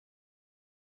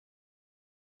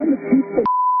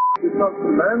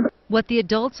What the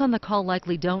adults on the call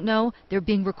likely don't know, they're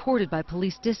being recorded by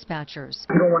police dispatchers.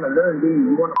 You don't want to learn, do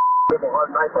you? You want to live a hard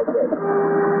life like that.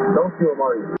 Don't feel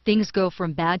Mario. Things go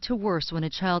from bad to worse when a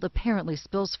child apparently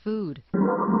spills food. Right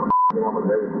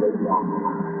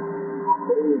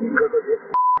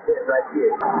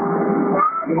here.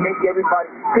 You make everybody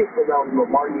sick around you,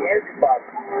 Mario. Everybody.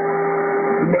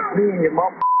 You make me and your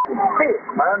mom sick,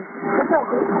 man.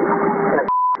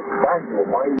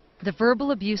 The verbal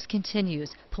abuse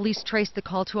continues. Police traced the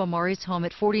call to Omari's home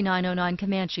at 4909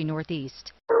 Comanche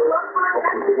Northeast. That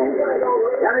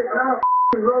is not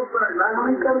a road burn, man. How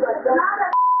many times I said not a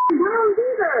bruise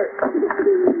either.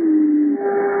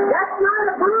 That's not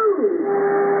a bruise.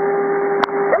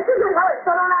 This doesn't hurt,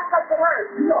 so don't act like it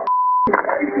hurts. No.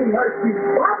 Everything hurts you.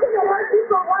 How can it hurt you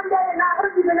for one day and not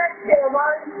hurt you the next day,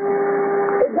 Omari?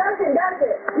 It doesn't, does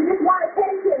it? You just want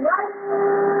attention, right?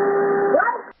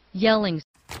 Right? Yelling.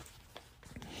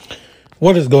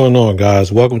 What is going on,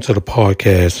 guys? Welcome to the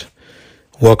podcast.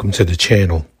 Welcome to the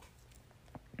channel.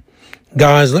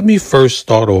 Guys, let me first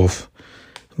start off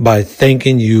by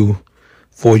thanking you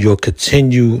for your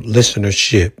continued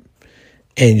listenership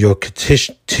and your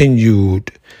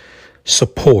continued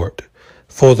support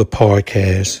for the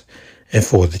podcast and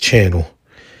for the channel.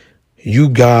 You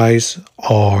guys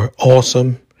are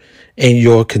awesome, and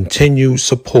your continued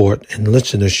support and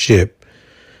listenership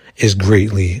is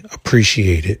greatly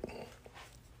appreciated.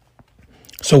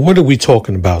 So what are we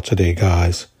talking about today,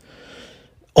 guys?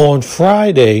 On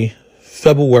Friday,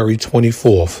 February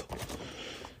 24th,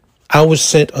 I was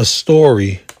sent a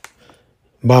story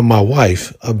by my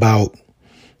wife about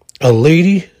a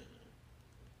lady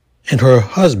and her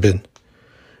husband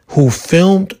who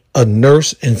filmed a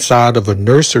nurse inside of a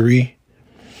nursery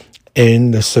in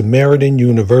the Samaritan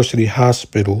University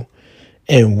Hospital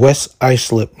in West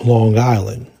Islip, Long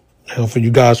Island. Now, for you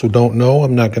guys who don't know,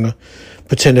 I'm not going to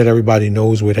pretend that everybody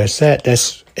knows where that's at.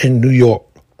 That's in New York.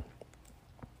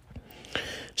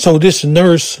 So this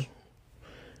nurse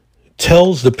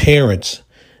tells the parents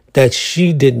that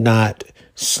she did not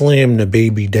slam the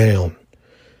baby down.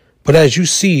 But as you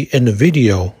see in the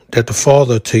video that the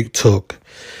father took,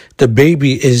 the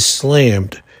baby is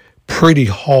slammed pretty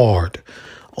hard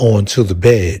onto the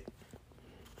bed.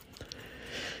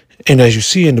 And as you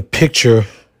see in the picture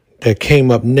that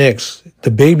came up next,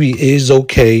 the baby is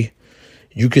okay.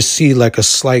 You can see like a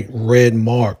slight red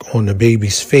mark on the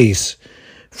baby's face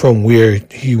from where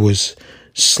he was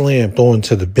slammed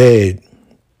onto the bed.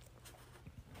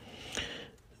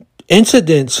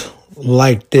 Incidents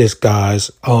like this, guys,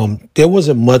 there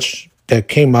wasn't much that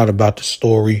came out about the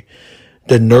story.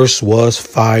 The nurse was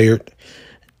fired.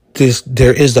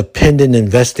 There is a pending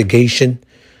investigation,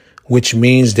 which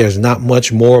means there's not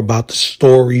much more about the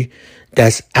story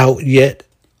that's out yet,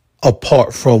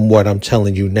 apart from what I'm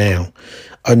telling you now.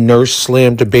 A nurse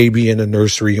slammed a baby in a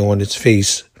nursery on its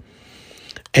face,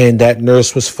 and that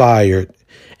nurse was fired,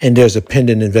 and there's a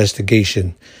pending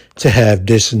investigation to have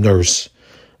this nurse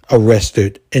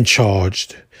arrested and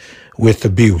charged with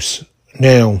abuse.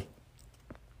 Now,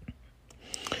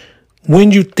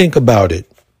 when you think about it,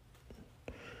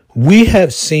 we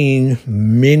have seen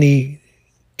many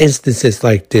instances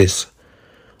like this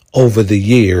over the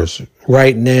years.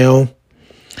 Right now,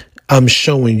 I'm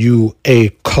showing you a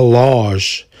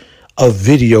collage of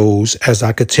videos as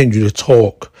I continue to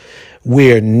talk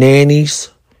where nannies,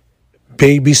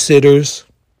 babysitters,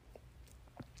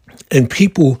 and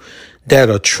people that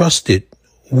are trusted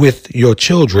with your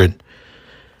children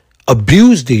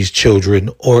abuse these children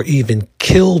or even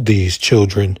kill these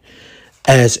children,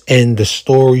 as in the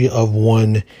story of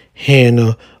one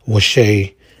Hannah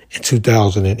Washay in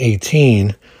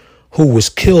 2018, who was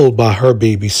killed by her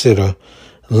babysitter,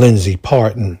 Lindsay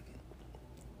Parton.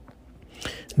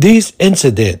 These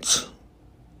incidents,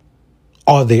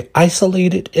 are they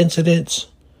isolated incidents,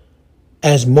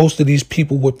 as most of these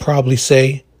people would probably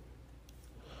say?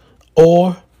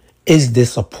 Or is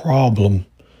this a problem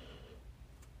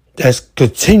that's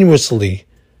continuously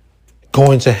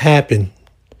going to happen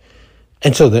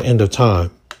until the end of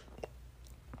time?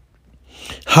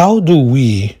 How do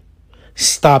we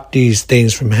stop these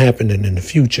things from happening in the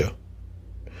future?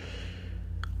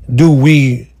 Do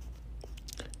we,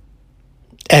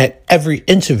 at every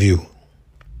interview,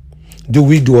 do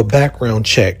we do a background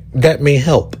check? That may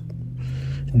help.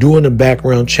 Doing a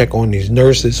background check on these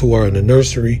nurses who are in the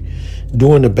nursery,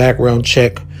 doing a background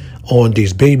check on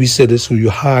these babysitters who you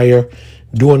hire,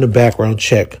 doing a background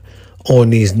check on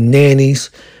these nannies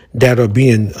that are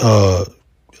being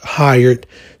hired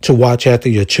to watch after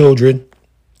your children,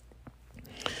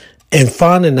 and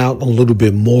finding out a little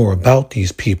bit more about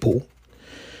these people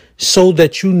so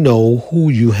that you know who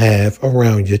you have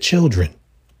around your children.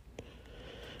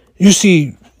 You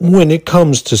see, when it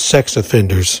comes to sex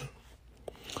offenders,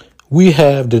 we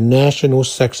have the National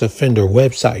Sex Offender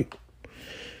website.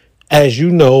 As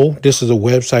you know, this is a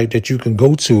website that you can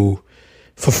go to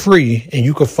for free, and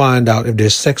you can find out if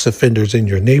there's sex offenders in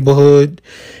your neighborhood.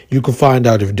 You can find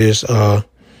out if there's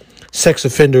sex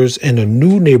offenders in a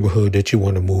new neighborhood that you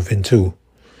want to move into,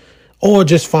 or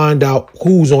just find out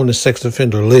who's on the sex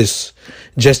offender list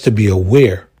just to be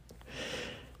aware.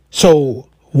 So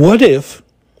what if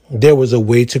there was a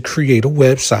way to create a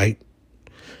website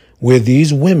where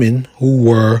these women who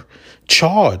were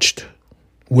charged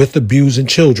with abusing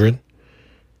children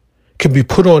could be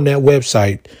put on that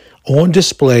website on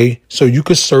display, so you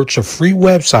could search a free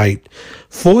website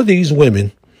for these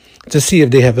women to see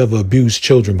if they have ever abused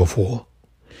children before,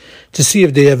 to see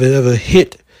if they have ever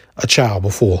hit a child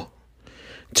before,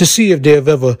 to see if they have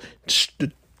ever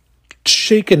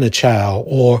shaken a child,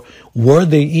 or were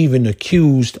they even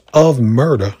accused of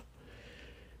murder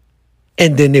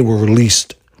and then they were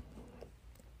released.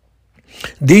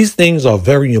 These things are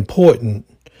very important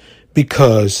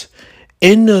because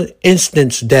in the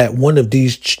instance that one of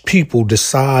these people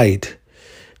decide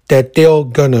that they're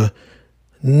gonna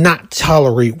not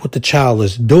tolerate what the child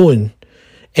is doing,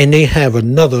 and they have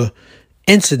another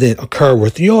incident occur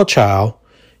with your child,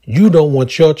 you don't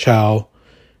want your child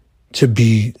to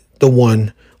be the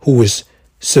one who is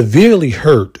severely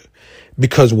hurt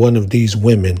because one of these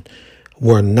women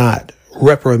were not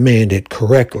reprimanded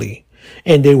correctly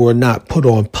and they were not put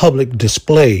on public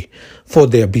display for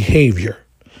their behavior.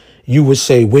 You would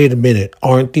say, wait a minute,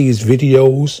 aren't these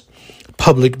videos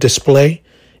public display?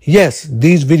 Yes,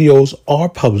 these videos are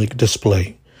public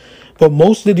display, but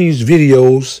most of these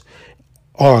videos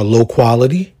are low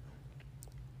quality.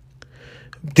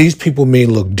 These people may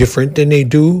look different than they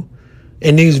do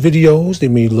in these videos. They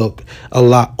may look a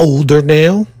lot older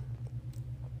now.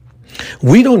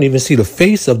 We don't even see the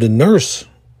face of the nurse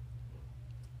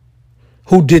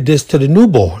who did this to the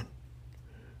newborn.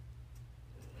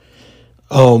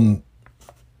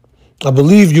 I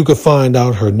believe you could find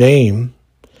out her name,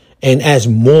 and as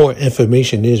more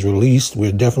information is released,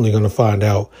 we're definitely going to find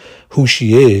out who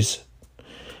she is.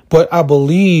 But I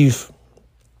believe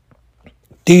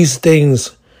these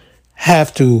things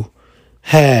have to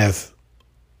have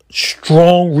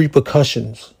strong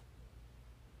repercussions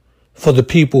for the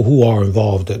people who are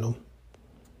involved in them.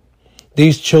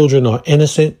 These children are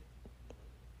innocent.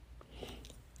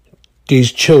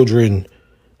 These children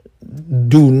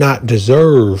do not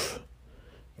deserve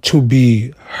to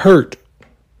be hurt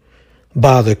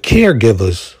by the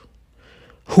caregivers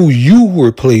who you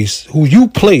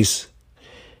place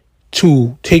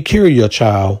to take care of your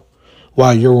child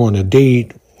while you're on a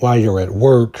date, while you're at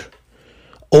work,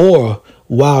 or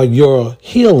while you're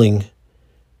healing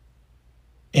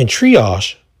and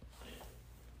triage,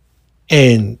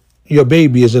 and your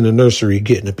baby is in the nursery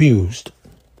getting abused.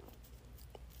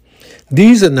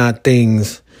 These are not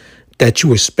things that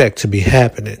you expect to be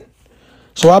happening.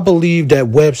 So I believe that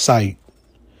website,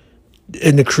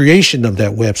 in the creation of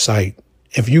that website,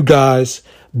 if you guys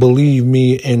believe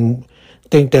me and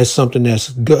think that's something that's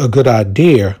a good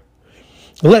idea,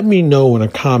 let me know in the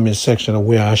comment section of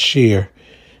where I share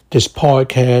this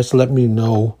podcast. Let me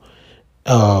know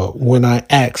when I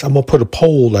ask. I'm going to put a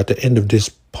poll at the end of this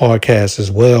podcast as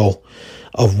well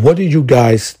of what do you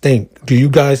guys think? Do you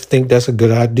guys think that's a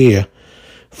good idea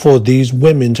for these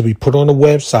women to be put on a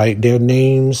website, their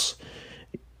names,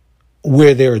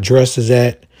 where their address is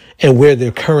at, and where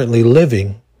they're currently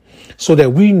living, so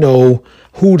that we know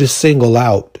who to single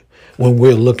out when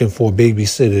we're looking for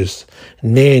babysitters,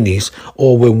 nannies,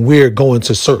 or when we're going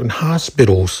to certain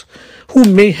hospitals who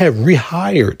may have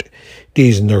rehired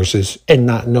these nurses and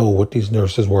not know what these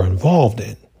nurses were involved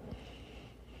in.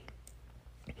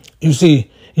 You see,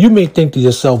 you may think to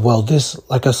yourself, well, this,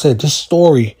 like I said, this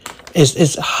story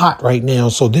is hot right now,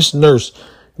 so this nurse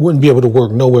wouldn't be able to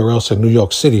work nowhere else in New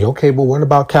York City. Okay, but what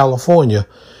about California,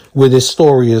 where this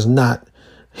story is not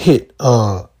hit?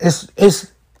 I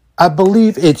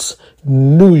believe it's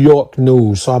New York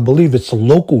news, so I believe it's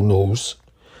local news.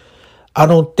 I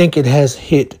don't think it has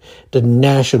hit the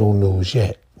national news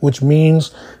yet, which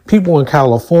means people in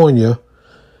California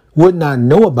would not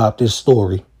know about this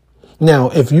story. Now,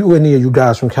 if any of you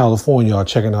guys from California are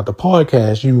checking out the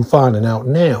podcast, you're finding out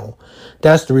now.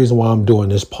 That's the reason why I'm doing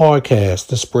this podcast,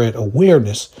 to spread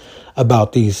awareness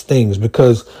about these things,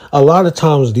 because a lot of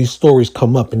times these stories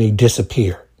come up and they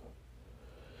disappear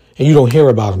and you don't hear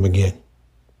about them again.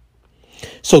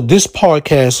 So this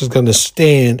podcast is going to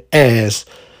stand as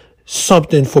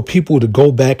something for people to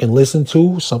go back and listen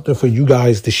to, something for you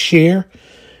guys to share,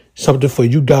 something for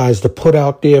you guys to put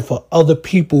out there for other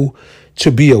people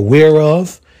to be aware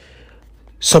of,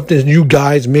 something you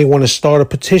guys may want to start a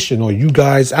petition, or you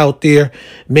guys out there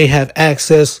may have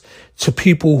access to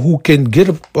people who can get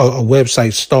a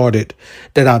website started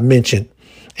that I mentioned,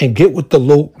 and get with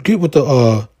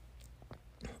the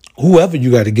whoever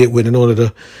you got to get with in order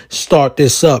to start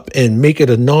this up and make it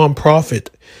a nonprofit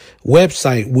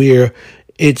website where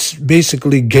it's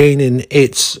basically gaining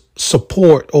its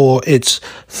support or its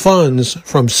funds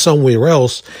from somewhere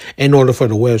else in order for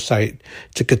the website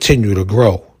to continue to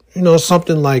grow. You know,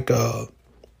 something like, how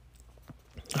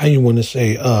you want to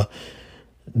say,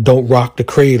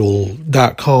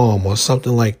 don'trockthecradle.com or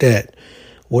something like that.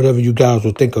 Whatever you guys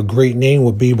would think a great name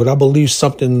would be. But I believe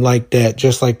something like that,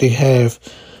 just like they have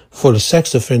for the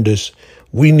sex offenders,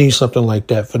 we need something like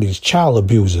that for these child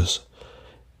abusers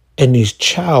and these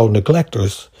child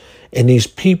neglectors and these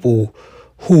people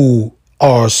who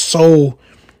are so,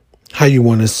 how you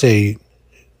want to say,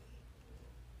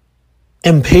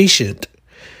 impatient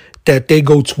that they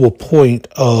go to a point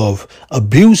of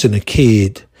abusing a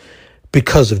kid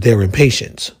because of their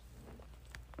impatience.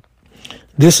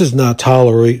 This is not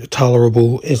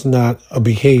tolerable. It's not a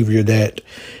behavior that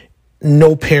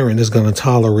no parent is going to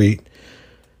tolerate.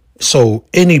 So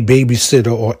any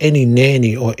babysitter or any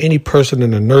nanny or any person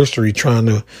in the nursery trying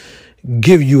to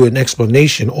give you an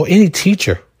explanation, or any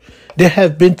teacher, there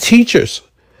have been teachers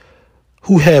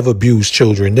who have abused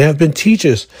children. There have been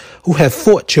teachers who have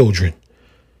fought children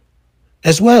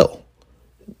as well.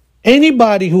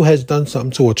 Anybody who has done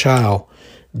something to a child,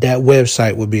 that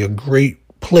website would be a great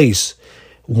place.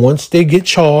 Once they get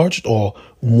charged, or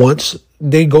once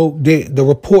the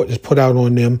report is put out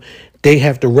on them, they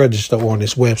have to register on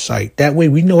this website. That way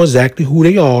we know exactly who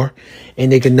they are,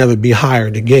 and they can never be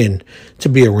hired again to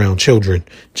be around children,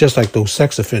 just like those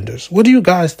sex offenders. What do you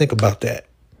guys think about that?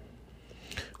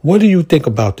 What do you think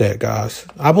about that, guys?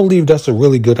 I believe that's a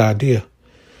really good idea.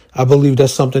 I believe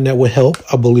that's something that will help.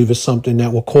 I believe it's something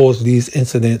that will cause these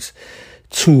incidents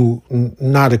to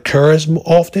not occur as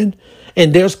often.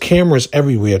 And there's cameras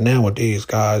everywhere nowadays,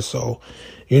 guys. So,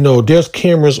 you know, there's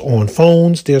cameras on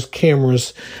phones. There's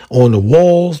cameras on the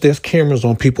walls. There's cameras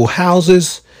on people's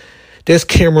houses. There's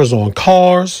cameras on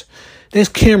cars. There's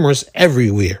cameras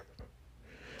everywhere.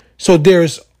 So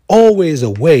there's always a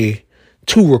way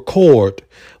to record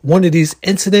one of these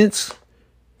incidents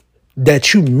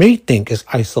that you may think is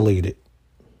isolated.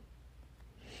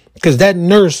 Because that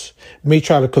nurse may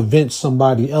try to convince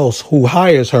somebody else who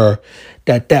hires her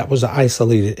that that was an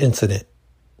isolated incident.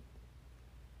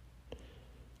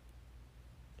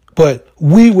 But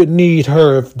we would need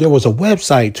her, if there was a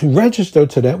website, to register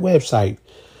to that website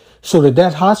so that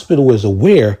that hospital is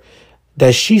aware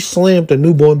that she slammed a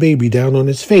newborn baby down on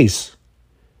his face.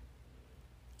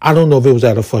 I don't know if it was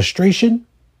out of frustration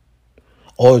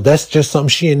or that's just something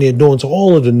she in there doing to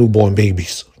all of the newborn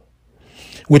babies,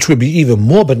 which would be even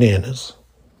more bananas.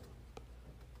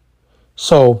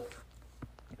 So,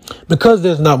 because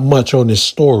there's not much on this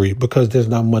story, because there's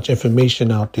not much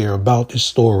information out there about this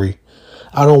story,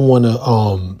 I don't want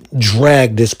to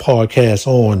drag this podcast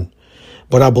on,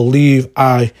 but I believe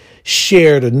I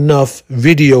shared enough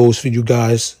videos for you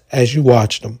guys as you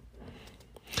watch them.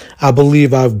 I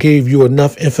believe I've gave you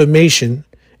enough information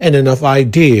and enough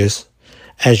ideas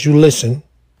as you listen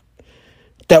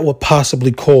that would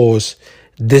possibly cause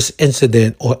this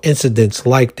incident or incidents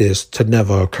like this to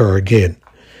never occur again.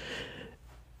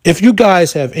 If you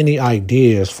guys have any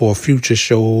ideas for future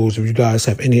shows, if you guys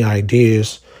have any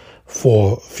ideas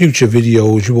for future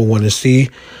videos you will want to see,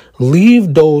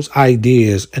 leave those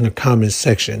ideas in the comment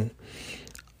section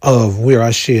of where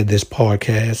I share this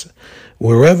podcast.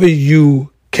 Wherever you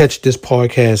catch this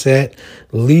podcast at,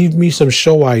 leave me some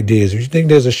show ideas. If you think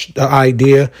there's an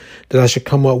idea that I should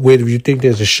come up with, if you think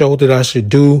there's a show that I should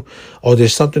do, or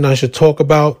there's something I should talk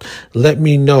about, let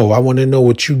me know. I want to know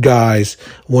what you guys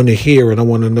want to hear, and I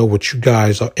want to know what you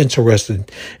guys are interested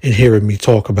in hearing me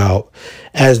talk about.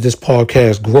 As this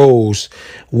podcast grows,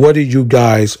 what are you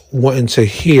guys wanting to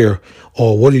hear,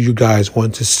 or what do you guys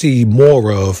want to see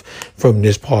more of from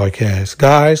this podcast?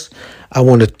 Guys, I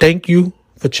want to thank you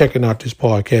for checking out this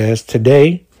podcast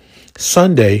today,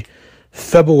 Sunday,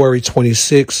 February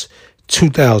 26,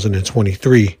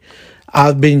 2023.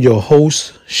 I've been your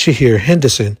host, Shahir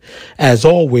Henderson. As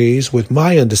always, with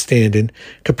my understanding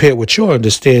compared with your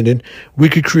understanding, we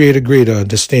could create a greater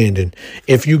understanding.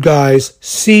 If you guys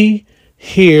see,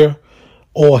 hear,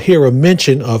 or hear a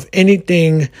mention of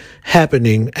anything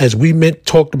happening as we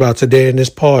talked about today in this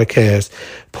podcast,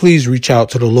 please reach out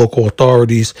to the local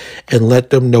authorities and let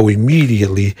them know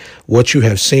immediately what you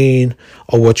have seen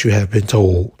or what you have been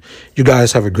told. You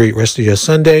guys have a great rest of your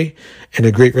Sunday and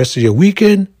a great rest of your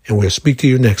weekend, and we'll speak to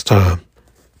you next time.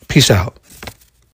 Peace out.